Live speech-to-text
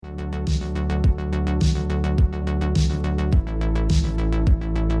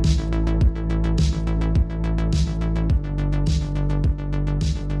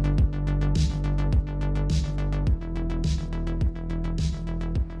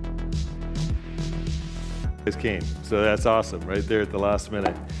Guys came, so that's awesome right there at the last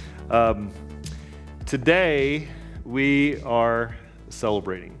minute. Today we are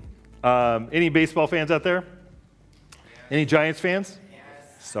celebrating. Any baseball fans out there? Any Giants fans?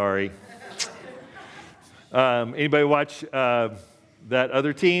 Sorry. Anybody watch that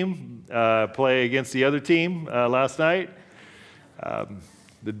other team play against the other team last night?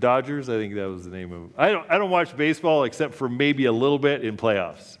 The Dodgers, I think that was the name of it. I don't watch baseball except for maybe a little bit in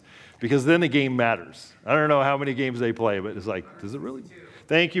playoffs, because then the game matters. I don't know how many games they play, but it's like, does it really?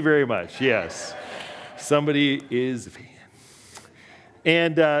 Thank you very much. Yes. Somebody is a fan.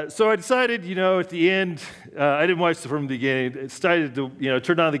 And so I decided, at the end, I didn't watch from the beginning. I decided to,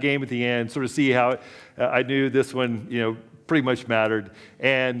 turn on the game at the end, sort of see how I knew this one, pretty much mattered.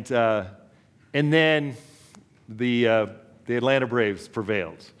 And then the Atlanta Braves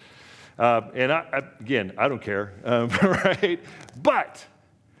prevailed. And I don't care, right? But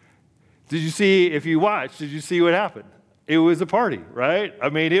did you see what happened? It was a party, right? I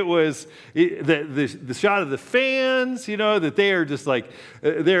mean, it was the shot of the fans, that they are just like,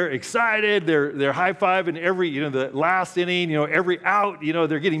 they're excited, they're high-fiving every, the last inning, every out,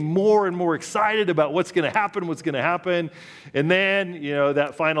 they're getting more and more excited about what's going to happen. And then,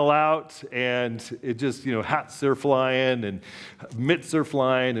 that final out, and it just, hats are flying, and mitts are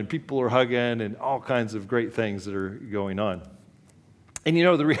flying, and people are hugging, and all kinds of great things that are going on. And,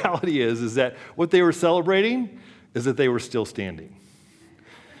 the reality is that what they were celebrating is that they were still standing,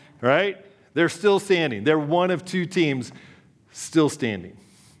 right? They're still standing. They're one of two teams still standing.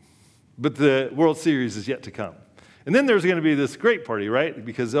 But the World Series is yet to come. And then there's going to be this great party, right?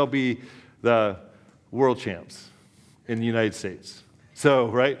 Because they'll be the world champs in the United States. So,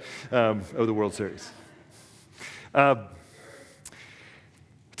 right, of the World Series.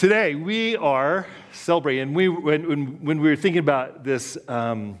 Today, we are celebrating. When we were thinking about this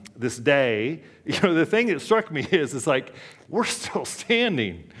day, the thing that struck me is it's like, we're still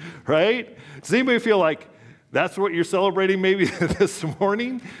standing, right? Does anybody feel like that's what you're celebrating maybe this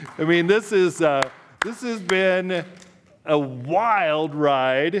morning? I mean, this has been a wild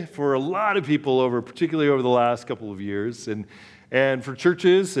ride for a lot of people particularly over the last couple of years. And for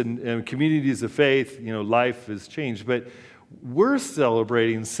churches and communities of faith, life has changed. But we're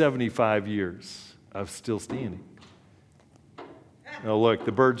celebrating 75 years of still standing. Oh, look,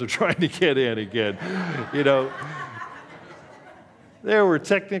 the birds are trying to get in again. There were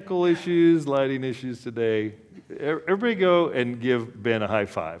technical issues, lighting issues today. Everybody go and give Ben a high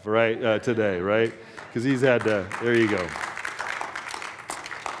five, right, today, right? Because he's had to, there you go.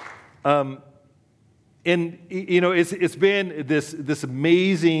 And, it's been this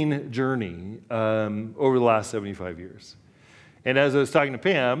amazing journey over the last 75 years. And as I was talking to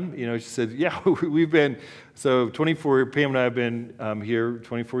Pam, she said, yeah, we've been, Pam and I have been here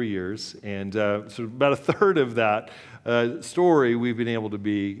 24 years, and so about a third of that story we've been able to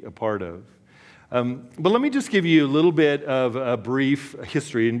be a part of. But let me just give you a little bit of a brief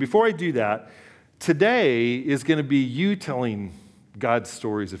history. And before I do that, today is going to be you telling God's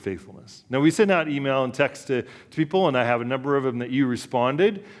stories of faithfulness. Now, we send out email and text to people, and I have a number of them that you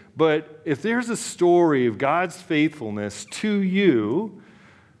responded. But if there's a story of God's faithfulness to you,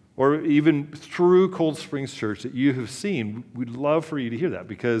 or even through Cold Springs Church that you have seen, we'd love for you to hear that,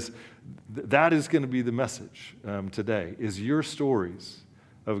 because that is going to be the message today, is your stories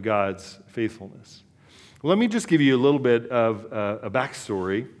of God's faithfulness. Let me just give you a little bit of a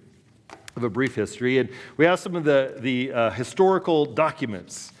backstory of a brief history. And we have some of the historical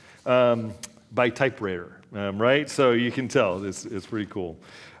documents by typewriter, right? So you can tell it's pretty cool.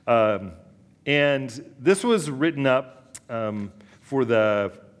 And this was written up for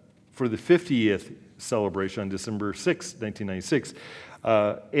the 50th celebration on December 6, 1996.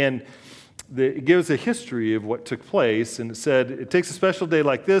 And it gives a history of what took place, and it said, it takes a special day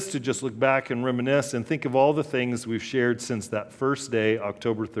like this to just look back and reminisce and think of all the things we've shared since that first day,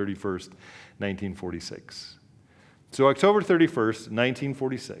 October 31st, 1946. So October 31st,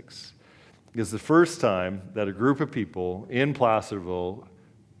 1946 is the first time that a group of people in Placerville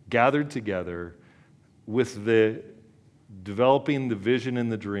gathered together with developing the vision and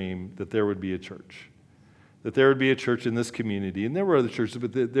the dream that there would be a church. That there would be a church in this community, and there were other churches,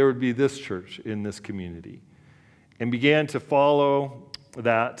 but there would be this church in this community, and began to follow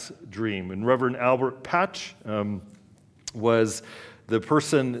that dream. And Reverend Albert Patch was the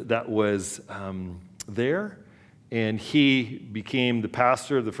person that was there, and he became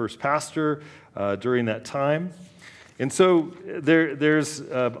the first pastor during that time. And so there's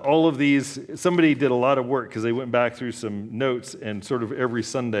all of these. Somebody did a lot of work because they went back through some notes, and sort of every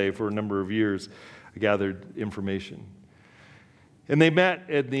Sunday for a number of years gathered information. And they met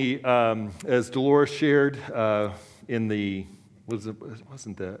in the, as Dolores shared, in the,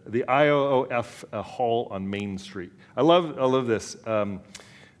 wasn't the IOOF hall on Main Street. I love this,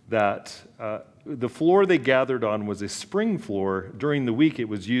 that the floor they gathered on was a spring floor. During the week, it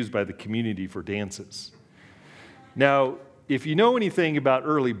was used by the community for dances. Now, if you know anything about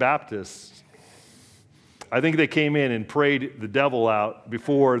early Baptists, I think they came in and prayed the devil out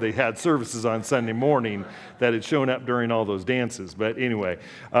before they had services on Sunday morning that had shown up during all those dances. But anyway,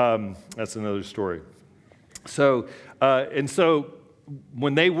 that's another story. So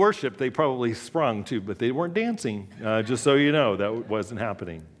when they worshiped, they probably sprung too, but they weren't dancing, just so you know, that wasn't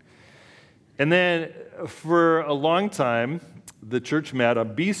happening. And then for a long time, the church met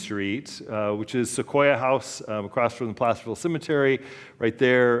on B Street, which is Sequoia House, across from the Placerville Cemetery. Right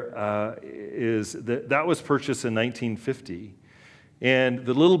there that was purchased in 1950. And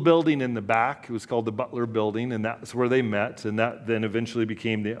the little building in the back, it was called the Butler Building, and that's where they met. And that then eventually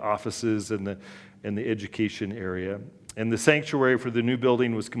became the offices and the education area. And the sanctuary for the new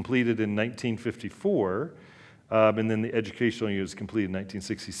building was completed in 1954, and then the educational unit was completed in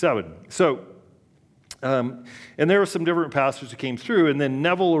 1967. So. And there were some different pastors who came through, and then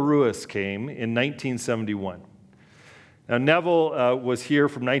Neville Aruas came in 1971. Now, Neville was here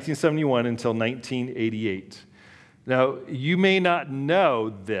from 1971 until 1988. Now, you may not know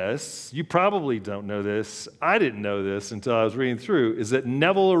this. You probably don't know this. I didn't know this until I was reading through, is that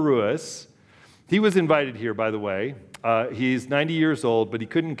Neville Aruas, he was invited here, by the way. He's 90 years old, but he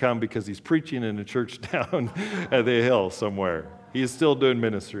couldn't come because he's preaching in a church down at the hill somewhere. He is still doing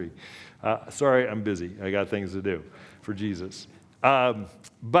ministry. Sorry, I'm busy. I got things to do for Jesus.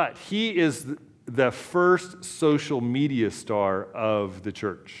 But he is the first social media star of the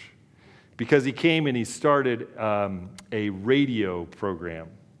church because he came and he started a radio program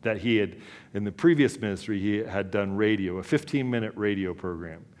that he had, in the previous ministry, he had done radio, a 15-minute radio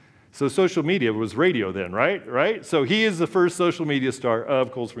program. So social media was radio then, right? So he is the first social media star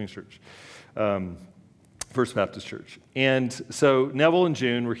of Cold Springs Church. First Baptist Church. And so Neville and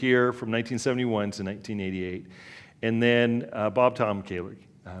June were here from 1971 to 1988. And then Bob Tom Kaler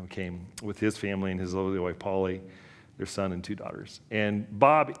came with his family and his lovely wife, Polly, their son and 2 daughters. And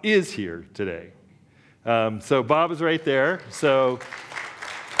Bob is here today. So Bob is right there. So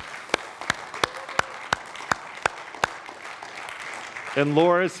and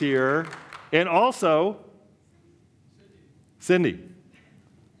Laura's here. And also Cindy.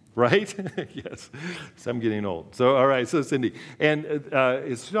 Right? Yes. So I'm getting old. So, all right. So, Cindy. And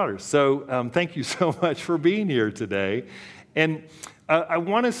his daughter. So, thank you so much for being here today. And I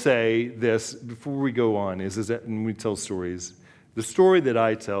want to say this before we go on, is that when we tell stories, the story that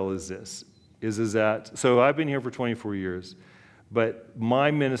I tell is this, is that, so I've been here for 24 years, but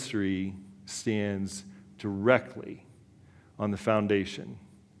my ministry stands directly on the foundation,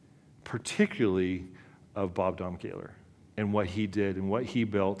 particularly of Bob Domkaler. And what he did and what he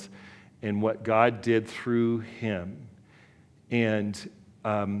built and what God did through him. And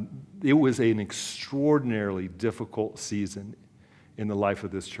it was an extraordinarily difficult season in the life of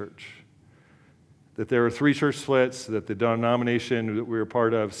this church. That there were 3 church splits, that the denomination that we were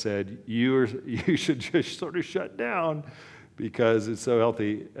part of said, you should just sort of shut down because it's so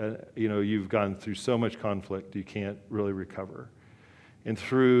healthy. You've gone through so much conflict, you can't really recover. And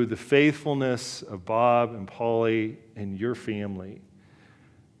through the faithfulness of Bob and Polly and your family,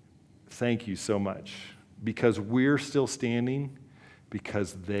 thank you so much. Because we're still standing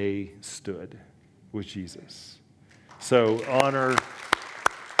because they stood with Jesus. So honor.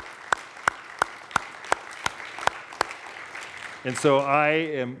 And so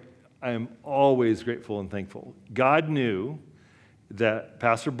I am always grateful and thankful. God knew that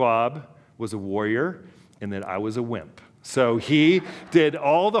Pastor Bob was a warrior and that I was a wimp. So he did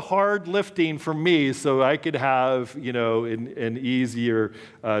all the hard lifting for me so I could have, an easier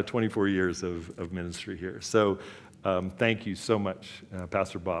 24 years of ministry here. So thank you so much,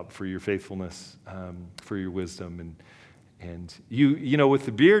 Pastor Bob, for your faithfulness, for your wisdom. And you with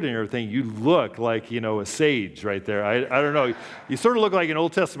the beard and everything, you look like, a sage right there. I don't know. You sort of look like an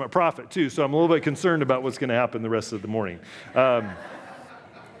Old Testament prophet, too, so I'm a little bit concerned about what's going to happen the rest of the morning.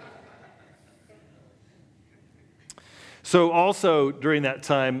 So also during that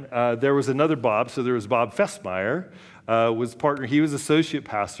time, there was another Bob. So there was Bob Festmeyer, was partner. He was associate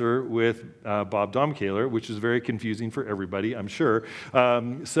pastor with Bob Domkaler, which is very confusing for everybody, I'm sure.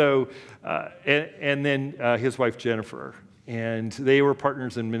 And then his wife Jennifer, and they were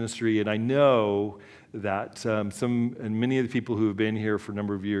partners in ministry. And I know that many of the people who have been here for a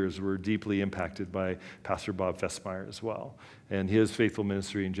number of years were deeply impacted by Pastor Bob Festmeyer as well, and his faithful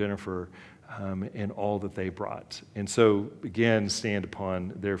ministry. And Jennifer and all that they brought. And so, again, stand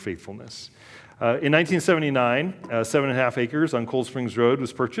upon their faithfulness. In 1979, 7.5 acres on Cold Springs Road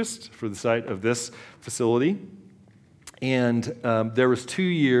was purchased for the site of this facility. And there was 2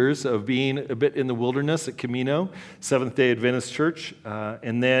 years of being a bit in the wilderness at Camino, Seventh-day Adventist Church,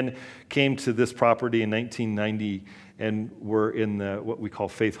 and then came to this property in 1990 and we're in what we call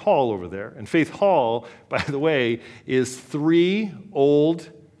Faith Hall over there. And Faith Hall, by the way, is 3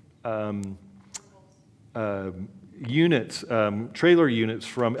 old units, trailer units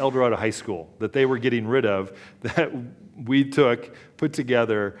from El Dorado High School that they were getting rid of that we put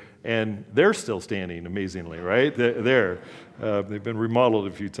together, and they're still standing, amazingly, right? They've been remodeled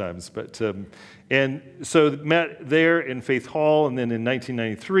a few times. And so met there in Faith Hall, and then in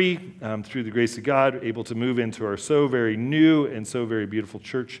 1993, through the grace of God, able to move into our so very new and so very beautiful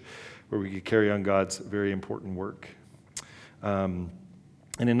church where we could carry on God's very important work. And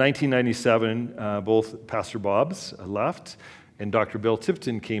in 1997, both Pastor Bob's left, and Dr. Bill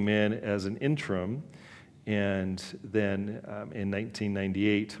Tipton came in as an interim. And then in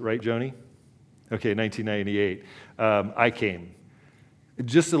 1998, right, Joni? Okay, 1998, I came.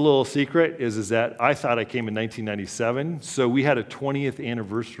 Just a little secret is that I thought I came in 1997, so we had a 20th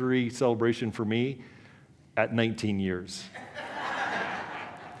anniversary celebration for me at 19 years.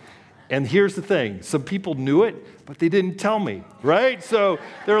 And here's the thing, some people knew it, but they didn't tell me, right? So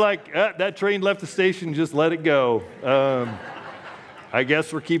they're like, that train left the station, just let it go. I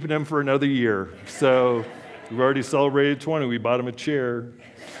guess we're keeping them for another year. So we've already celebrated 20. We bought them a chair,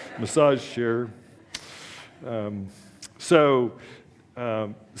 massage chair. So then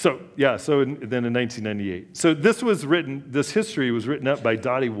in 1998. So this history was written up by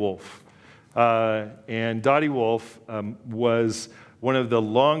Dottie Wolf. And Dottie Wolf was one of the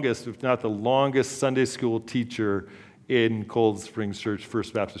longest, if not the longest, Sunday school teacher in Cold Springs Church,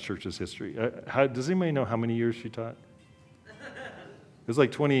 First Baptist Church's history. Does anybody know how many years she taught? It was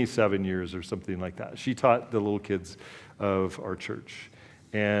like 27 years or something like that. She taught the little kids of our church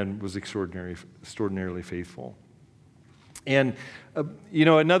and was extraordinarily faithful. And,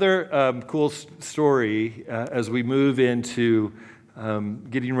 another cool story as we move into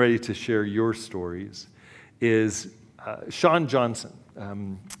getting ready to share your stories is Sean Johnson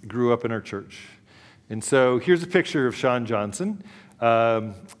grew up in our church. And so here's a picture of Sean Johnson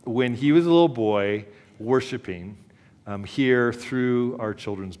when he was a little boy worshiping here through our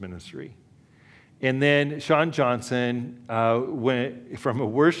children's ministry. And then Sean Johnson went from a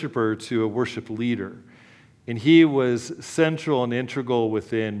worshiper to a worship leader. And he was central and integral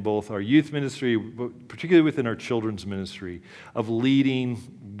within both our youth ministry, but particularly within our children's ministry, of leading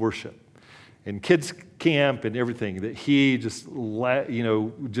worship and kids camp and everything, that he just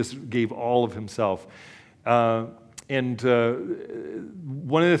gave all of himself. And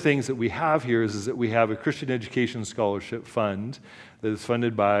one of the things that we have here is that we have a Christian Education Scholarship Fund that is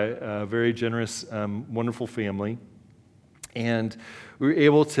funded by a very generous, wonderful family. And we were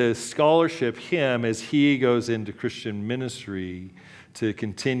able to scholarship him as he goes into Christian ministry to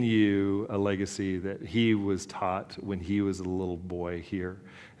continue a legacy that he was taught when he was a little boy here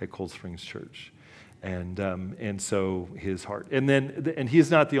at Cold Springs Church. And so his heart. And he's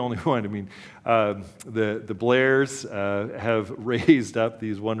not the only one. I mean, the Blairs have raised up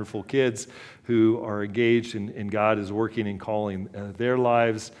these wonderful kids who are engaged, and God is working and calling their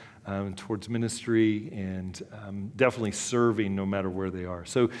lives towards ministry and definitely serving no matter where they are.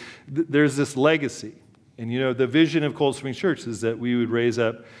 So there's this legacy. And the vision of Cold Springs Church is that we would raise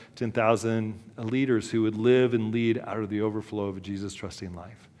up 10,000 leaders who would live and lead out of the overflow of a Jesus-trusting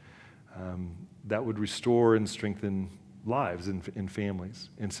life. That would restore and strengthen lives and families.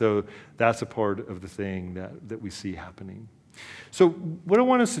 And so that's a part of the thing that we see happening. So what I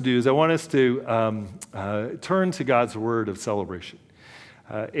want us to do is I want us to turn to God's word of celebration.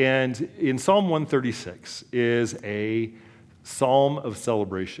 And in Psalm 136 is a psalm of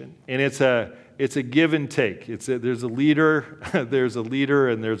celebration. And it's a give and take. There's a leader, and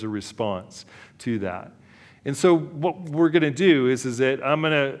there's a response to that. And so what we're going to do is that I'm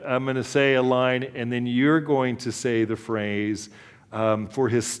going to say a line, and then you're going to say the phrase, "For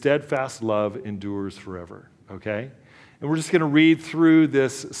His steadfast love endures forever." Okay? And we're just going to read through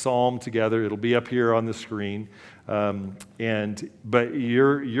this psalm together. It'll be up here on the screen. But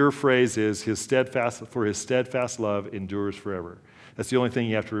your phrase is "For His steadfast love endures forever." That's the only thing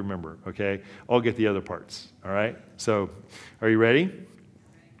you have to remember. Okay? I'll get the other parts. All right? So, are you ready?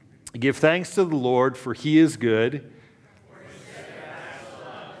 Give thanks to the Lord, for He is good.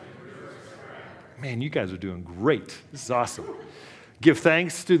 Man, you guys are doing great. This is awesome. Give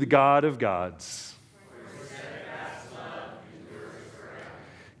thanks to the God of gods.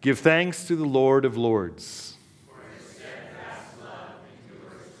 Give thanks to the Lord of Lords.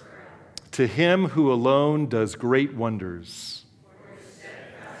 To him who alone does great wonders.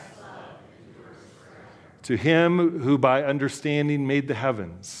 To him who by understanding made the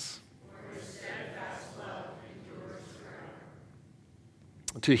heavens.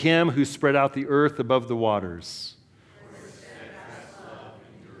 To him who spread out the earth above the waters.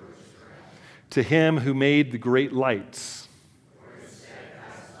 To him who made the great lights.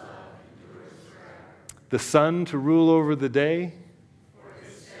 The sun to rule over the day.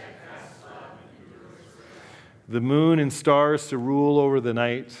 The moon and stars to rule over the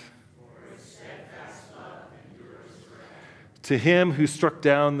night. To him who struck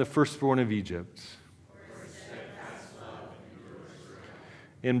down the firstborn of Egypt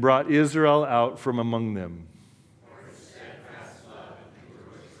and brought Israel out from among them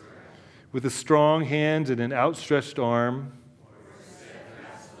with a strong hand and an outstretched arm.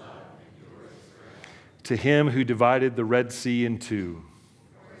 To him who divided the Red Sea in two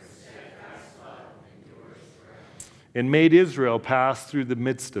and made Israel pass through the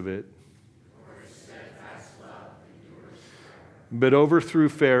midst of it, but overthrew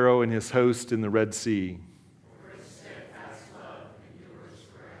Pharaoh and his host in the Red Sea.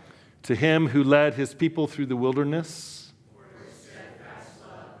 To him who led his people through the wilderness,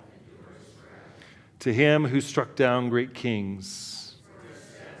 to him who struck down great kings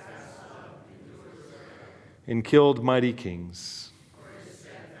and killed mighty kings.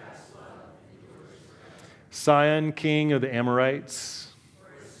 Sihon, king of the Amorites,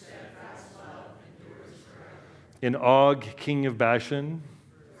 and Og, king of Bashan.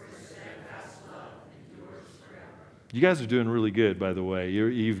 You guys are doing really good, by the way.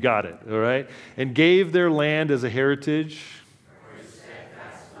 You've got it, all right? And gave their land as a heritage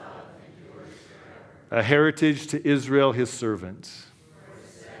to Israel, his servant.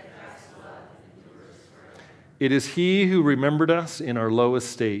 It is he who remembered us in our low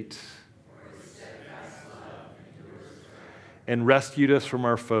estate and rescued us from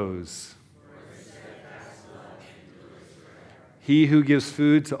our foes. He who gives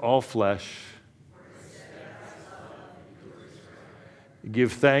food to all flesh.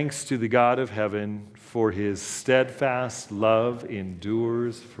 Give thanks to the God of heaven, for his steadfast love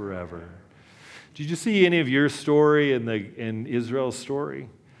endures forever. Did you see any of your story in Israel's story?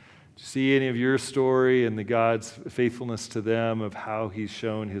 Did you see any of your story and the God's faithfulness to them, of how he's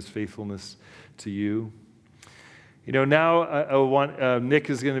shown his faithfulness to you? You know, now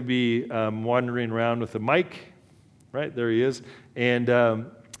Nick is going to be wandering around with a mic. Right, there he is. And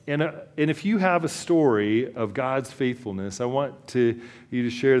if you have a story of God's faithfulness, I want you to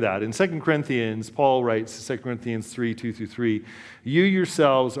share that. In 2 Corinthians, Paul writes, 2 Corinthians 3, 2-3, you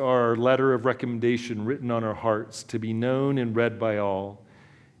yourselves are a letter of recommendation written on our hearts to be known and read by all.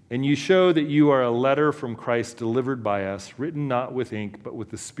 And you show that you are a letter from Christ delivered by us, written not with ink, but with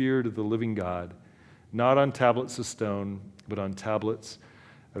the Spirit of the living God, not on tablets of stone, but on tablets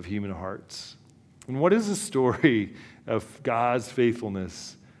of human hearts. And what is the story of God's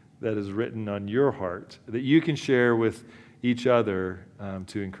faithfulness that is written on your heart that you can share with each other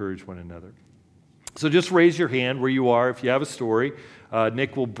to encourage one another? So just raise your hand where you are if you have a story.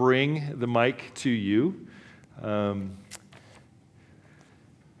 Nick will bring the mic to you.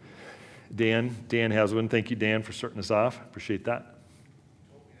 Dan has one. Thank you, Dan, for starting us off. Appreciate that.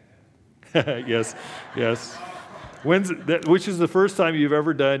 Yes. Which is the first time you've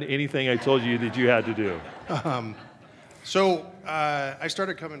ever done anything I told you that you had to do? I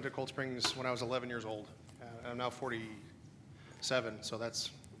started coming to Cold Springs when I was 11 years old. I'm now 47, so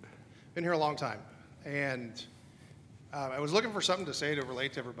that's been here a long time. And I was looking for something to say to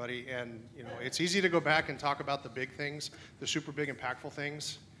relate to everybody. And you know, it's easy to go back and talk about the big things, the super big, impactful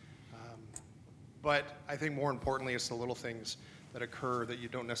things. But I think more importantly, it's the little things that occur that you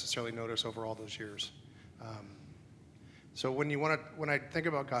don't necessarily notice over all those years. So when I think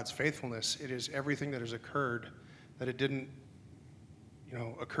about God's faithfulness, it is everything that has occurred that it didn't,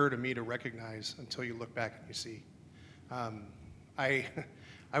 occur to me to recognize until you look back and you see. I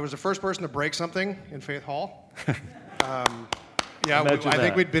was the first person to break something in Faith Hall. I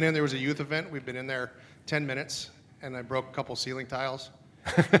think we'd been in. There was a youth event. We'd been in there 10 minutes, and I broke a couple ceiling tiles.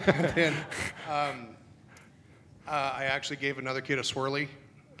 And then I actually gave another kid a swirly.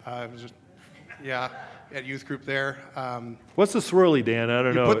 At youth group there. What's the swirly, Dan? I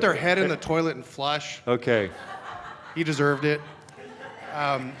don't know. You put their head in the toilet and flush. Okay. He deserved it.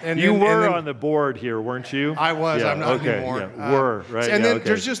 You were on the board here, weren't you? I was. I'm not anymore. Were, right. And then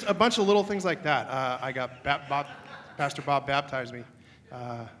there's just a bunch of little things like that. I got Pastor Bob baptized me.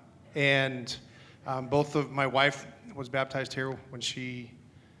 My wife was baptized here when she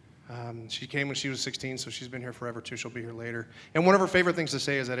She came when she was 16, so she's been here forever too. She'll be here later. And one of her favorite things to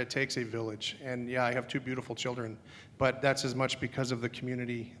say is that it takes a village. And yeah, I have 2 beautiful children, but that's as much because of the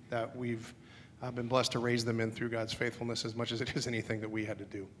community that we've been blessed to raise them in through God's faithfulness as much as it is anything that we had to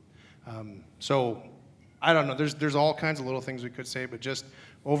do. So I don't know. There's all kinds of little things we could say, but just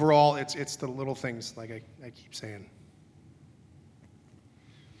overall, it's the little things, like I keep saying.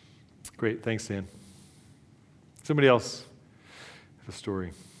 Great. Thanks, Dan. Somebody else have a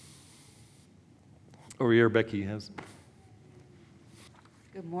story. Over here, Becky has.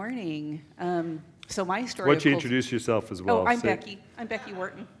 Good morning. So my story. Why don't you introduce yourself as well? Oh, I'm Becky. I'm Becky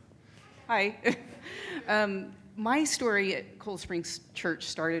Wharton. Hi. My story at Cold Springs Church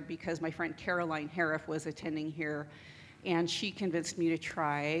started because my friend Caroline Hariff was attending here, and she convinced me to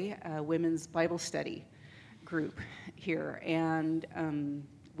try a women's Bible study group here. And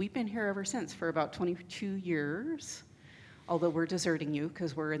we've been here ever since for about 22 years, although we're deserting you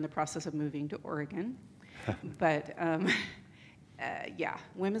because we're in the process of moving to Oregon. But yeah,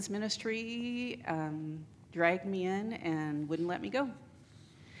 women's ministry dragged me in and wouldn't let me go.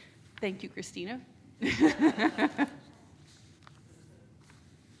 Thank you, Christina.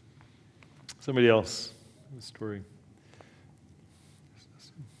 Somebody else have a story.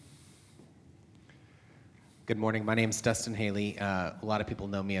 Good morning. My name's Dustin Haley. A lot of people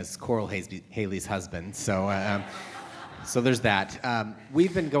know me as Coral Haley's husband. So there's that.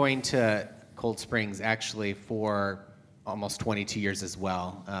 We've been going to Cold Springs actually for almost 22 years as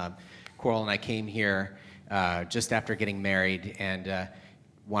well. Coral and I came here just after getting married and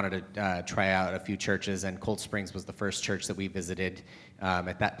wanted to try out a few churches, and Cold Springs was the first church that we visited.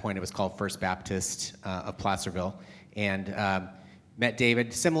 At that point, it was called First Baptist of Placerville, and met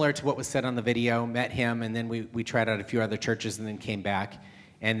David, similar to what was said on the video, met him, and then we tried out a few other churches and then came back.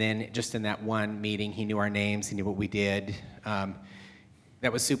 And then just in that one meeting, he knew our names, he knew what we did.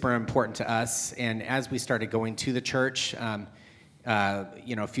 That was super important to us. And as we started going to the church,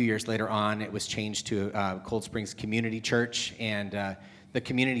 a few years later on, it was changed to Cold Springs Community Church. And the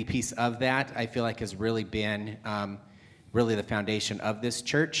community piece of that, I feel like, has really been really the foundation of this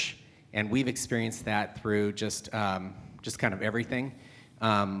church. And we've experienced that through just kind of everything.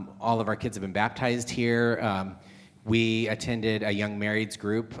 All of our kids have been baptized here. We attended a young marrieds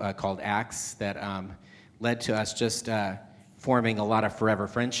group called Acts that led to us just forming a lot of forever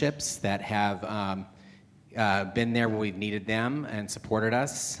friendships that have been there when we've needed them and supported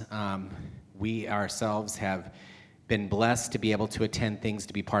us. We ourselves have been blessed to be able to attend things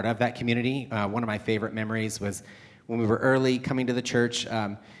to be part of that community. One of my favorite memories was when we were early coming to the church.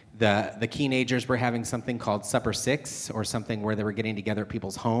 The teenagers were having something called Supper Six, or something where they were getting together at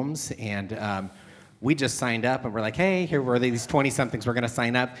people's homes, and we just signed up and we're like, hey, here were these 20-somethings, we're going to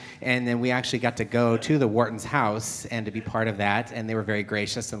sign up. And then we actually got to go to the Wharton's house and to be part of that, and they were very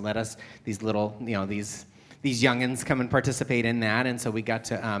gracious and let us, these little, these youngins, come and participate in that. And so we got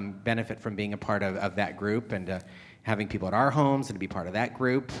to benefit from being a part of that group and having people at our homes and to be part of that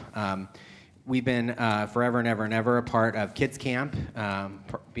group. We've been forever and ever and ever a part of Kids Camp,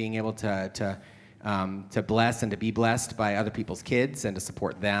 being able to bless and to be blessed by other people's kids and to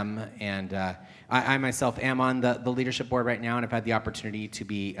support them. And I myself am on the leadership board right now, and I've had the opportunity to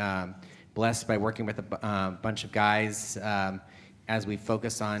be blessed by working with a bunch of guys as we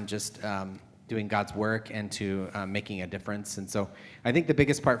focus on just doing God's work and to making a difference. And so I think the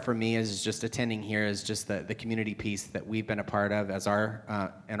biggest part for me is just attending here is just the community piece that we've been a part of as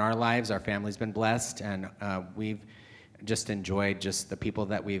in our lives. Our family's been blessed, and we've just enjoyed just the people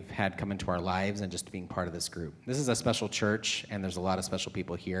that we've had come into our lives and just being part of this group. This is a special church, and there's a lot of special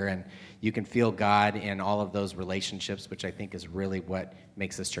people here, and you can feel God in all of those relationships, which I think is really what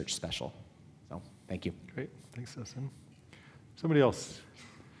makes this church special. So, thank you. Great. Thanks, Dustin. Somebody else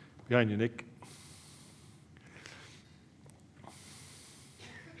behind you, Nick.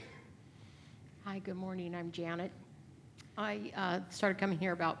 Hi, good morning. I'm Janet. I started coming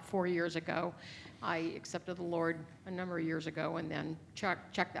here about 4 years ago. I accepted the Lord a number of years ago and then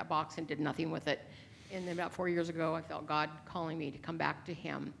checked that box and did nothing with it. And then about 4 years ago, I felt God calling me to come back to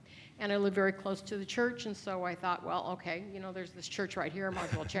Him. And I live very close to the church, and so I thought, well, okay, there's this church right here. I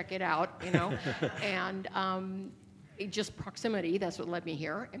might as well check it out, And just proximity, that's what led me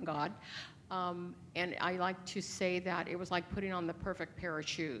here, and God. And I like to say that it was like putting on the perfect pair of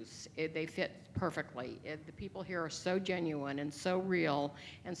shoes. They fit perfectly. The people here are so genuine and so real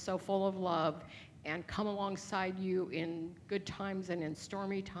and so full of love, and come alongside you in good times and in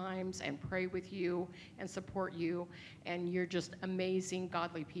stormy times and pray with you and support you. And you're just amazing,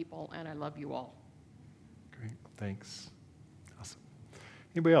 godly people, and I love you all. Great. Thanks. Awesome.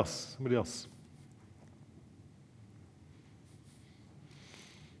 Anybody else? Somebody else?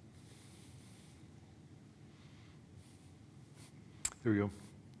 There we go.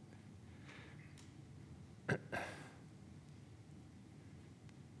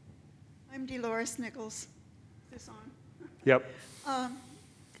 I'm Dolores Nichols. Is this on? Yep.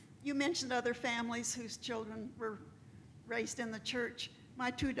 You mentioned other families whose children were raised in the church.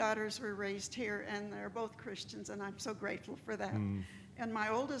 My two daughters were raised here, and they're both Christians, and I'm so grateful for that. And my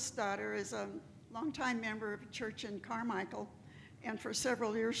oldest daughter is a longtime member of a church in Carmichael, and for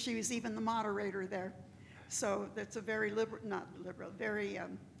several years she was even the moderator there. So that's a very a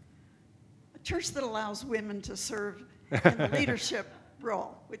church that allows women to serve in the leadership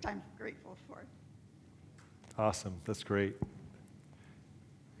role, which I'm grateful for. Awesome. That's great.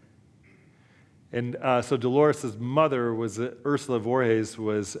 And so Dolores' mother was Ursula Voorhees,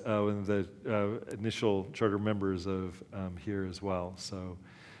 was one of the initial charter members of here as well. So,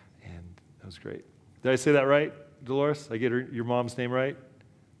 and that was great. Did I say that right, Dolores? I get your mom's name right?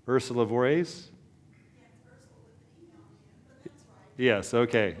 Ursula Voorhees? Yeah, Ursula with an email in, but that's right. Yes.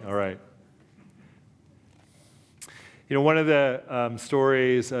 Okay. All right. You know, one of the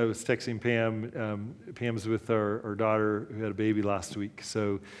stories, I was texting Pam. Pam's with our daughter who had a baby last week,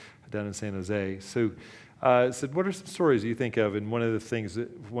 so down in San Jose. So I said, what are some stories you think of? And one of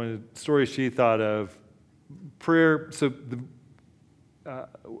the stories she thought of, prayer. So I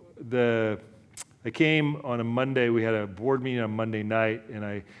came on a Monday. We had a board meeting on Monday night, and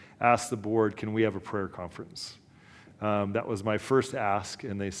I asked the board, can we have a prayer conference? That was my first ask,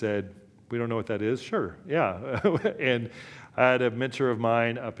 and they said, we don't know what that is. Sure, yeah. And I had a mentor of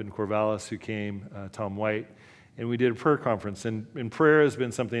mine up in Corvallis who came, Tom White, and we did a prayer conference. And prayer has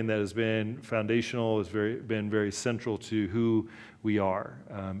been something that has been foundational, has been very central to who we are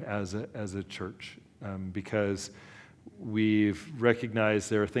as a church, because we've recognized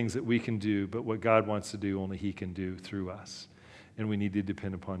there are things that we can do, but what God wants to do, only He can do through us, and we need to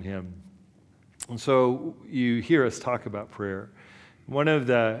depend upon Him. And so you hear us talk about prayer. One of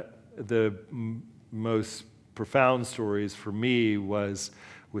the most profound stories for me was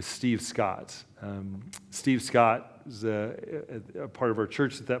with Steve Scott. Steve Scott was a part of our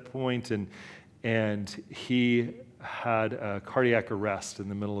church at that point, and he had a cardiac arrest in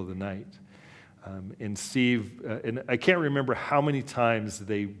the middle of the night. And Steve, and I can't remember how many times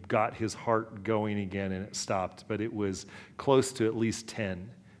they got his heart going again and it stopped, but it was close to at least 10,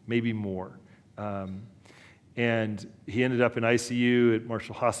 maybe more. And he ended up in ICU at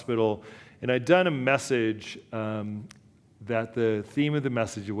Marshall Hospital. And I'd done a message that the theme of the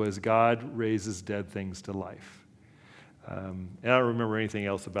message was God raises dead things to life. And I don't remember anything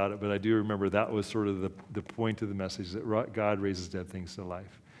else about it, but I do remember that was sort of the point of the message, that God raises dead things to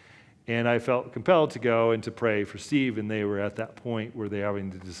life. And I felt compelled to go and to pray for Steve, and they were at that point where they were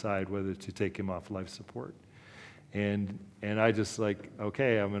having to decide whether to take him off life support. And I just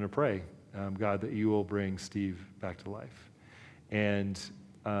okay, I'm going to pray, God, that you will bring Steve back to life. And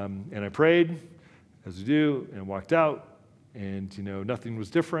I prayed, as we do, and walked out, and nothing was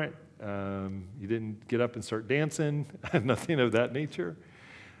different. You didn't get up and start dancing, nothing of that nature.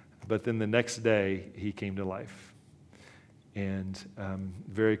 But then the next day, he came to life. And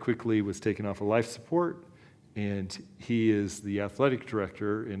very quickly was taken off of life support, and he is the athletic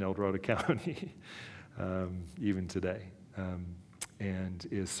director in El Dorado County, even today, and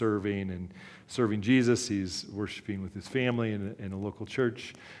is serving Jesus. He's worshiping with his family in a local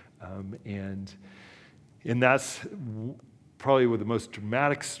church, and that's probably the most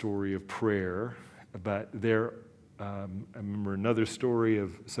dramatic story of prayer. But I remember another story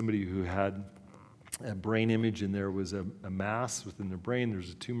of somebody who had a brain image, and there was a mass within their brain.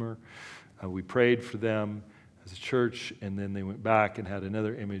 There's a tumor. We prayed for them as a church, and then they went back and had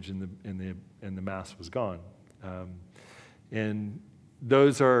another image, and the mass was gone. And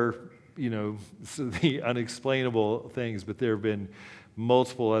those are, the unexplainable things. But there have been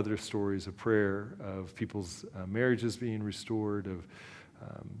multiple other stories of prayer, of people's marriages being restored,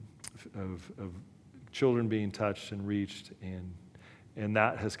 of children being touched and reached, and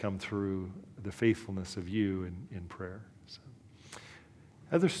that has come through the faithfulness of you in prayer. So,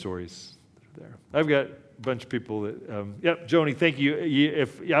 other stories that are there. I've got a bunch of people that, yep, Joni, thank you.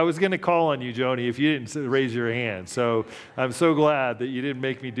 If I was going to call on you, Joni, if you didn't raise your hand. So I'm so glad that you didn't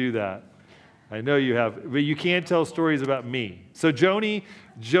make me do that. I know you have, but you can't tell stories about me. So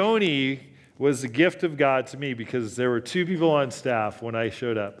Joni was a gift of God to me, because there were two people on staff when I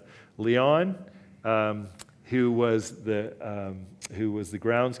showed up. Leon, who was the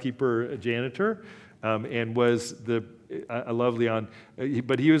groundskeeper janitor, and was I love Leon,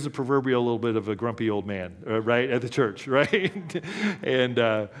 but he was a proverbial little bit of a grumpy old man, right, at the church, right?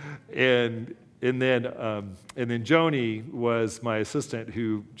 and and then Joni was my assistant,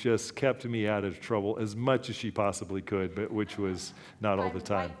 who just kept me out of trouble as much as she possibly could, but which was not all the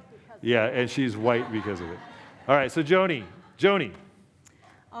time. Yeah, and she's white because of it. All right, so Joni.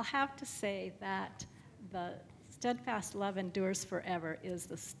 I'll have to say that the steadfast love endures forever is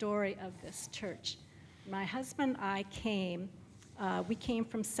the story of this church. My husband and I we came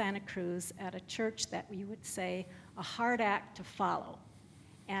from Santa Cruz at a church that we would say a hard act to follow.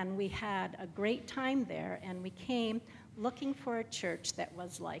 And we had a great time there, and we came looking for a church that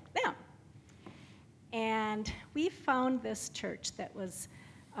was like them. And we found this church that was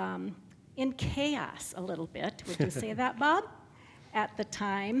in chaos a little bit. Would you say that, Bob? At the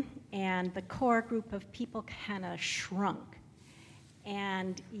time, and the core group of people kind of shrunk.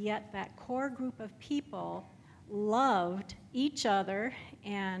 And yet that core group of people loved each other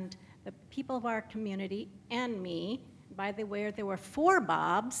and the people of our community and me. By the way, there were 4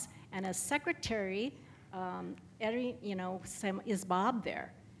 Bobs, and as secretary, is Bob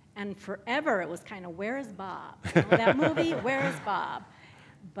there? And forever it was kind of, where is Bob? You know, that movie, Where is Bob?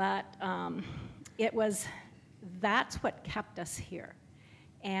 But that's what kept us here.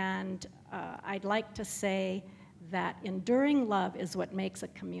 And I'd like to say that enduring love is what makes a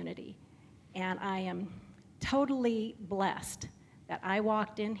community. And I am totally blessed that I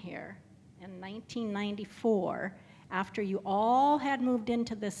walked in here in 1994 after you all had moved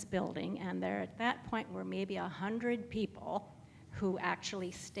into this building, and there at that point were maybe 100 people who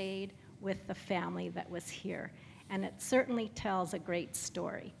actually stayed with the family that was here. And it certainly tells a great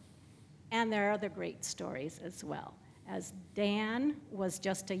story. And there are other great stories as well. As Dan was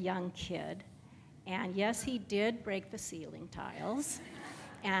just a young kid, and yes, he did break the ceiling tiles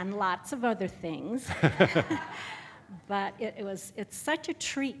and lots of other things. But it's such a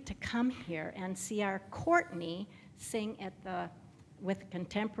treat to come here and see our Courtney sing with a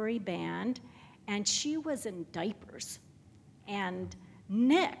contemporary band, and she was in diapers. And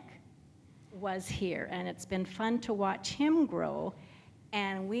Nick was here, and it's been fun to watch him grow.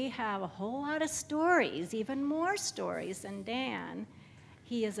 And we have a whole lot of stories, even more stories than Dan.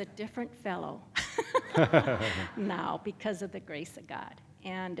 He is a different fellow now because of the grace of God.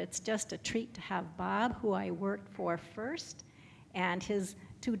 And it's just a treat to have Bob, who I worked for first, and his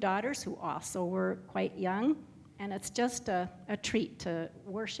 2 daughters, who also were quite young. And it's just a treat to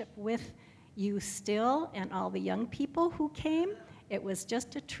worship with you still and all the young people who came. It was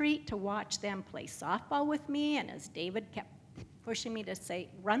just a treat to watch them play softball with me, and as David kept pushing me to say,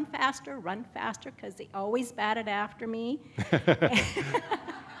 run faster, because they always batted after me.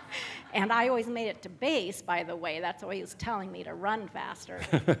 And I always made it to base, by the way. That's why he was telling me to run faster.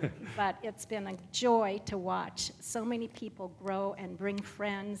 But it's been a joy to watch so many people grow and bring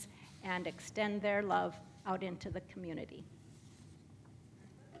friends and extend their love out into the community.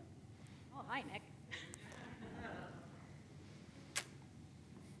 Oh, hi, Nick.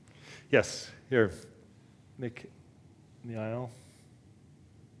 Yes, here. Nick in the aisle.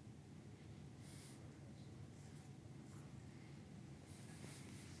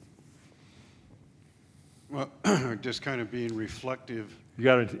 Well, just kind of being reflective. You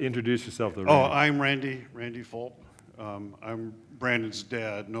got to introduce yourself, though. Oh, Randy. I'm Randy Fulp. I'm Brandon's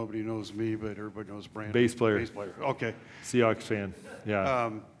dad. Nobody knows me, but everybody knows Brandon. Bass player. Bass player. Okay. Seahawks fan.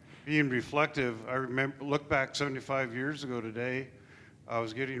 Yeah. Being reflective, I look back 75 years ago today. I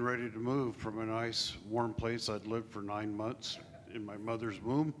was getting ready to move from a nice warm place I'd lived for 9 months in my mother's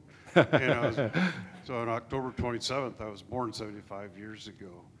womb. And so on October 27th, I was born 75 years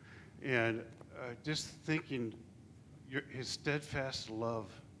ago. And just thinking, his steadfast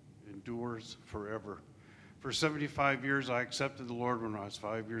love endures forever. For 75 years, I accepted the Lord when I was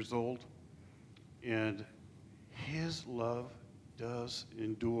 5 years old. And his love does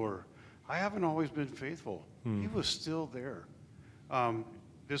endure. I haven't always been faithful. He was still there.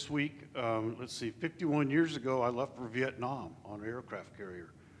 This week, 51 years ago, I left for Vietnam on an aircraft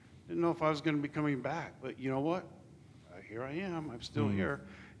carrier. Didn't know if I was going to be coming back, but you know what? Here I am. I'm still here.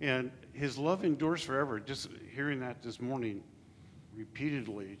 And his love endures forever. Just hearing that this morning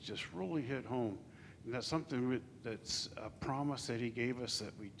repeatedly just really hit home. And that's something that's a promise that he gave us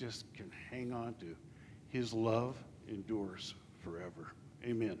that we just can hang on to. His love endures forever.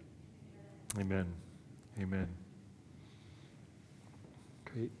 Amen. Amen. Amen.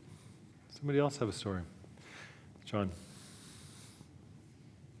 Great. Somebody else have a story? John.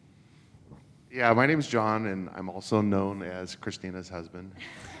 Yeah, my name is John, and I'm also known as Christina's husband.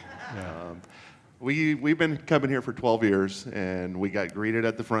 Yeah. We've been coming here for 12 years, and we got greeted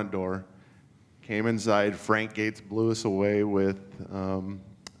at the front door. Came inside, Frank Gates blew us away with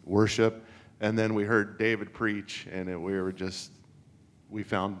worship, and then we heard David preach, and we were just we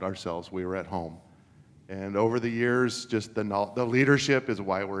found ourselves, we were at home. And over the years, just the leadership is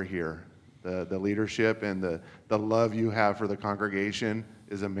why we're here. The leadership and the love you have for the congregation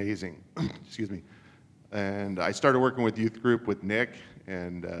is amazing. Excuse me. And I started working with youth group with Nick,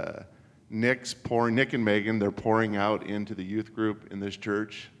 and Nick and Megan, they're pouring out into the youth group in this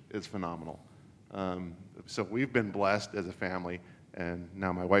church. It's phenomenal. So we've been blessed as a family, and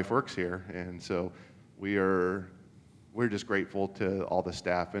now my wife works here, and so we're just grateful to all the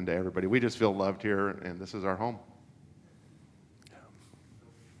staff and to everybody. We just feel loved here, and this is our home.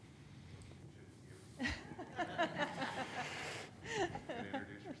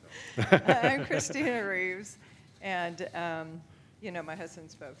 I'm Christina Reeves, and my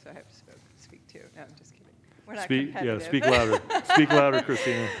husband spoke, so I have to speak too. No, I'm just kidding. We're not competitive. Speak louder. Speak louder,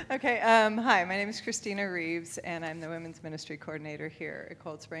 Christina. Okay. Hi, my name is Christina Reeves, and I'm the Women's Ministry Coordinator here at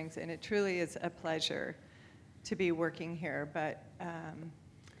Cold Springs, and it truly is a pleasure to be working here, but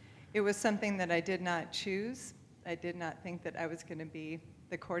it was something that I did not choose. I did not think that I was going to be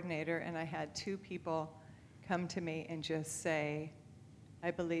the coordinator, and I had two people come to me and just say, I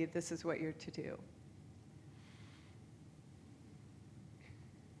believe this is what you're to do.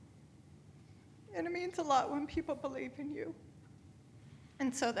 And it means a lot when people believe in you.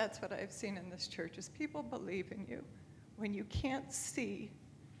 And so that's what I've seen in this church, is people believe in you. When you can't see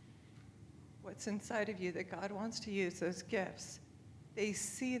what's inside of you that God wants to use, those gifts, they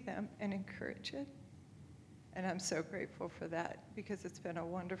see them and encourage it. And I'm so grateful for that, because it's been a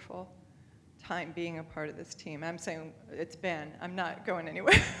wonderful time being a part of this team. I'm saying I'm not going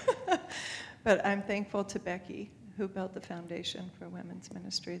anywhere. But I'm thankful to Becky, who built the foundation for women's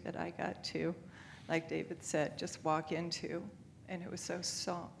ministry that I got to, like David said, just walk into, and it was so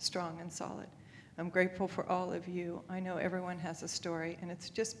strong and solid. I'm grateful for all of you. I know everyone has a story, and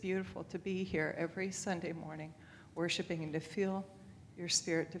it's just beautiful to be here every Sunday morning worshiping and to feel your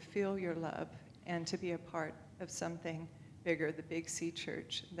spirit, to feel your love, and to be a part of something bigger, the Big C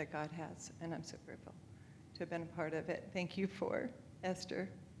Church that God has. And I'm so grateful to have been a part of it. Thank you for Esther,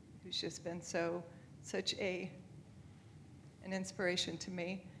 who's just been such an inspiration to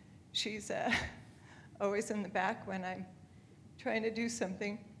me. She's always in the back when I'm trying to do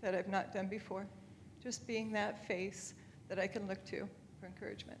something that I've not done before. Just being that face that I can look to for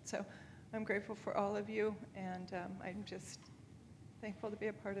encouragement. So I'm grateful for all of you, and I'm just thankful to be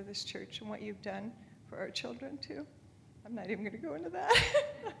a part of this church and what you've done for our children too. I'm not even going to go into that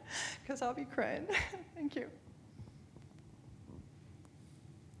because I'll be crying. Thank you.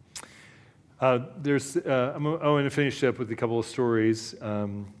 I'm going to finish up with a couple of stories,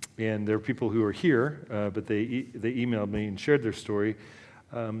 and there are people who are here, but they emailed me and shared their story.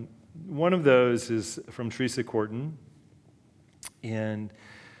 One of those is from Teresa Corton, and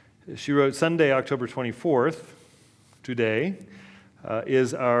she wrote, Sunday, October 24th, today,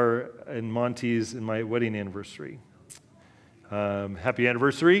 is our and Monty's and my wedding anniversary. Happy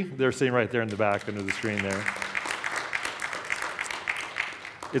anniversary. They're sitting right there in the back under the screen there.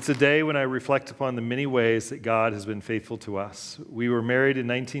 It's a day when I reflect upon the many ways that God has been faithful to us. We were married in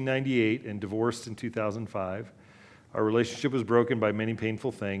 1998 and divorced in 2005. Our relationship was broken by many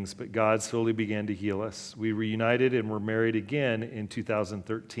painful things, but God slowly began to heal us. We reunited and were married again in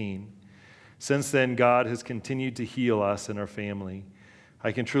 2013. Since then, God has continued to heal us and our family.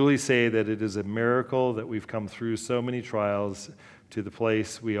 I can truly say that it is a miracle that we've come through so many trials to the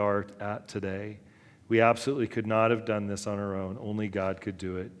place we are at today. We absolutely could not have done this on our own. Only God could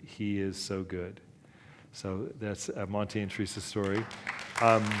do it. He is so good. So that's Monty and Teresa's story.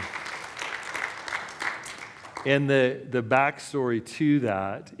 And the backstory to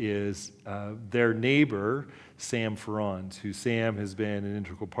that is their neighbor, Sam Ferrand, who Sam has been an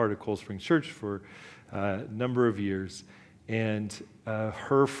integral part of Cold Springs Church for a number of years. And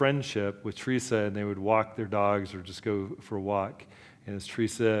her friendship with Teresa, and they would walk their dogs or just go for a walk. And as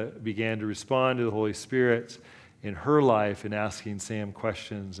Teresa began to respond to the Holy Spirit in her life and asking Sam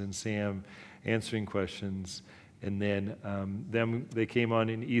questions and Sam answering questions, and then they came on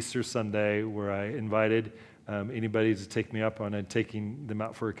an Easter Sunday where I invited anybody to take me up on it, taking them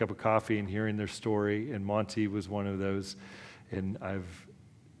out for a cup of coffee and hearing their story. And Monty was one of those, and I've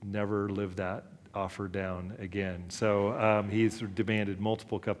never lived that offer down again. So he's demanded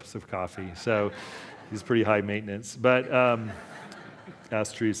multiple cups of coffee. So he's pretty high maintenance. But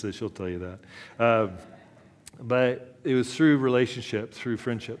ask Teresa, she'll tell you that. But it was through relationship, through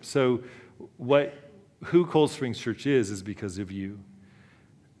friendship. So who Cold Springs Church is because of you.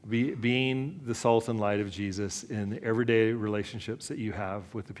 Being the salt and light of Jesus in the everyday relationships that you have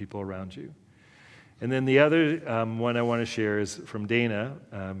with the people around you. And then the other one I want to share is from Dana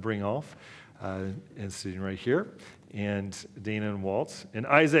Bringolf. and sitting right here, and Dana and Walt, and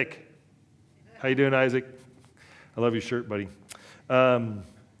Isaac. How you doing, Isaac? I love your shirt, buddy.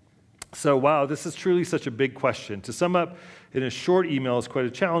 So, wow, this is truly such a big question. To sum up in a short email is quite a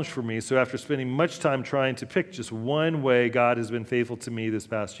challenge for me. So after spending much time trying to pick just one way God has been faithful to me this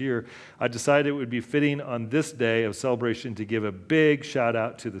past year, I decided it would be fitting on this day of celebration to give a big shout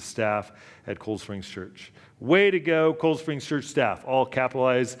out to the staff at Cold Springs Church. Way to go, Cold Springs Church staff, all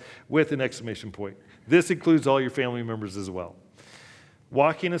capitalized with an exclamation point. This includes all your family members as well.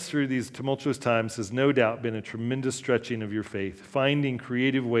 Walking us through these tumultuous times has no doubt been a tremendous stretching of your faith. Finding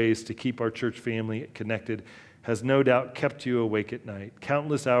creative ways to keep our church family connected has no doubt kept you awake at night.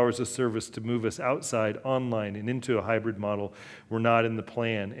 Countless hours of service to move us outside, online, and into a hybrid model were not in the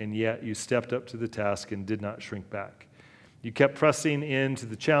plan, and yet you stepped up to the task and did not shrink back. You kept pressing into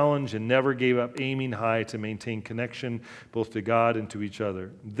the challenge and never gave up aiming high to maintain connection both to God and to each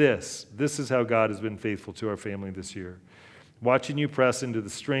other. This is how God has been faithful to our family this year. Watching you press into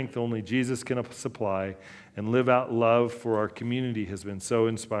the strength only Jesus can supply and live out love for our community has been so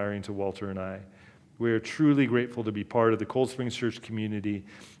inspiring to Walter and I. We are truly grateful to be part of the Cold Springs Church community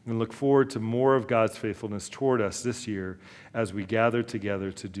and look forward to more of God's faithfulness toward us this year as we gather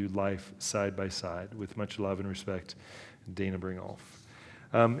together to do life side by side. With much love and respect, Dana Bringolf.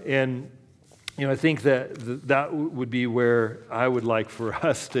 And I think that would be where I would like for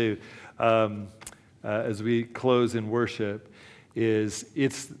us to, as we close in worship,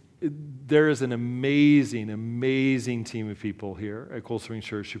 there is an amazing team of people here at Cold Springs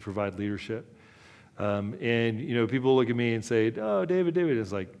Church who provide leadership. And people look at me and say, "Oh, David."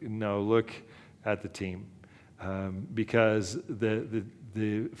 It's like, no, look at the team, because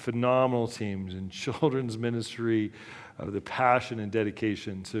the phenomenal teams in children's ministry, the passion and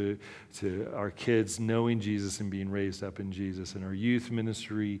dedication to our kids knowing Jesus and being raised up in Jesus, and our youth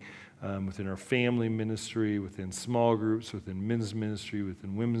ministry, within our family ministry, within small groups, within men's ministry,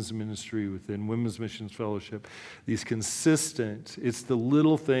 within women's ministry, within Women's Missions Fellowship. It's the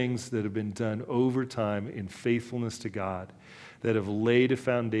little things that have been done over time in faithfulness to God that have laid a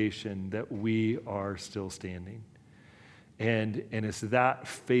foundation that we are still standing. And it's that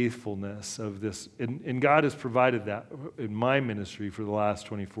faithfulness of this, and God has provided that in my ministry for the last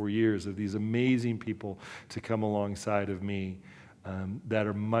 24 years, of these amazing people to come alongside of me that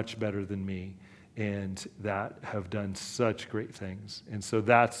are much better than me and that have done such great things. And so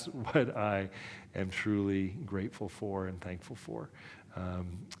that's what I am truly grateful for and thankful for.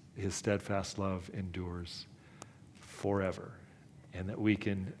 His steadfast love endures forever, and that we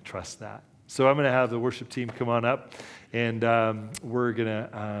can trust that. So I'm going to have the worship team come on up, and we're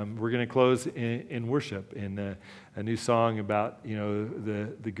gonna close in worship in a new song about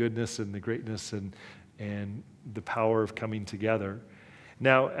the goodness and the greatness and the power of coming together.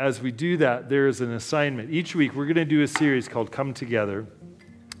 Now, as we do that, there is an assignment. Each week, we're going to do a series called Come Together,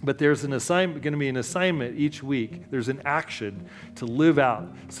 but there's going to be an assignment each week. There's an action to live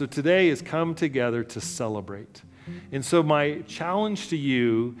out. So today is Come Together to celebrate. And so my challenge to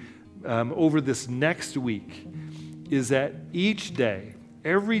you over this next week is that each day,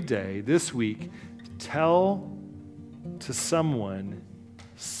 every day this week, tell to someone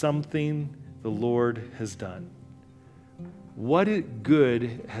something the Lord has done. What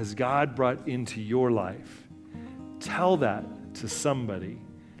good has God brought into your life? Tell that to somebody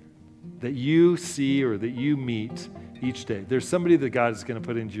that you see or that you meet each day. There's somebody that God is going to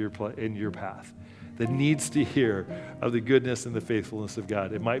put into your path that needs to hear of the goodness and the faithfulness of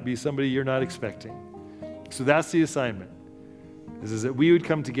God. It might be somebody you're not expecting. So that's the assignment, is that we would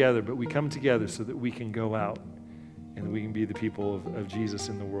come together, but we come together so that we can go out and we can be the people of Jesus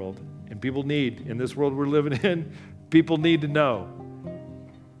in the world. And people need, in this world we're living in, people need to know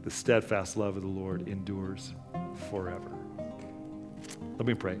the steadfast love of the Lord endures forever. Let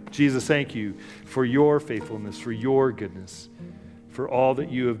me pray. Jesus, thank you for your faithfulness, for your goodness, for all that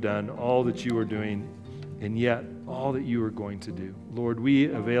you have done, all that you are doing, and yet all that you are going to do. Lord,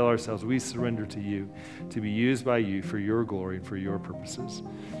 we avail ourselves, we surrender to you to be used by you for your glory and for your purposes.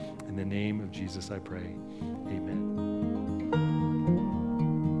 In the name of Jesus, I pray. Amen.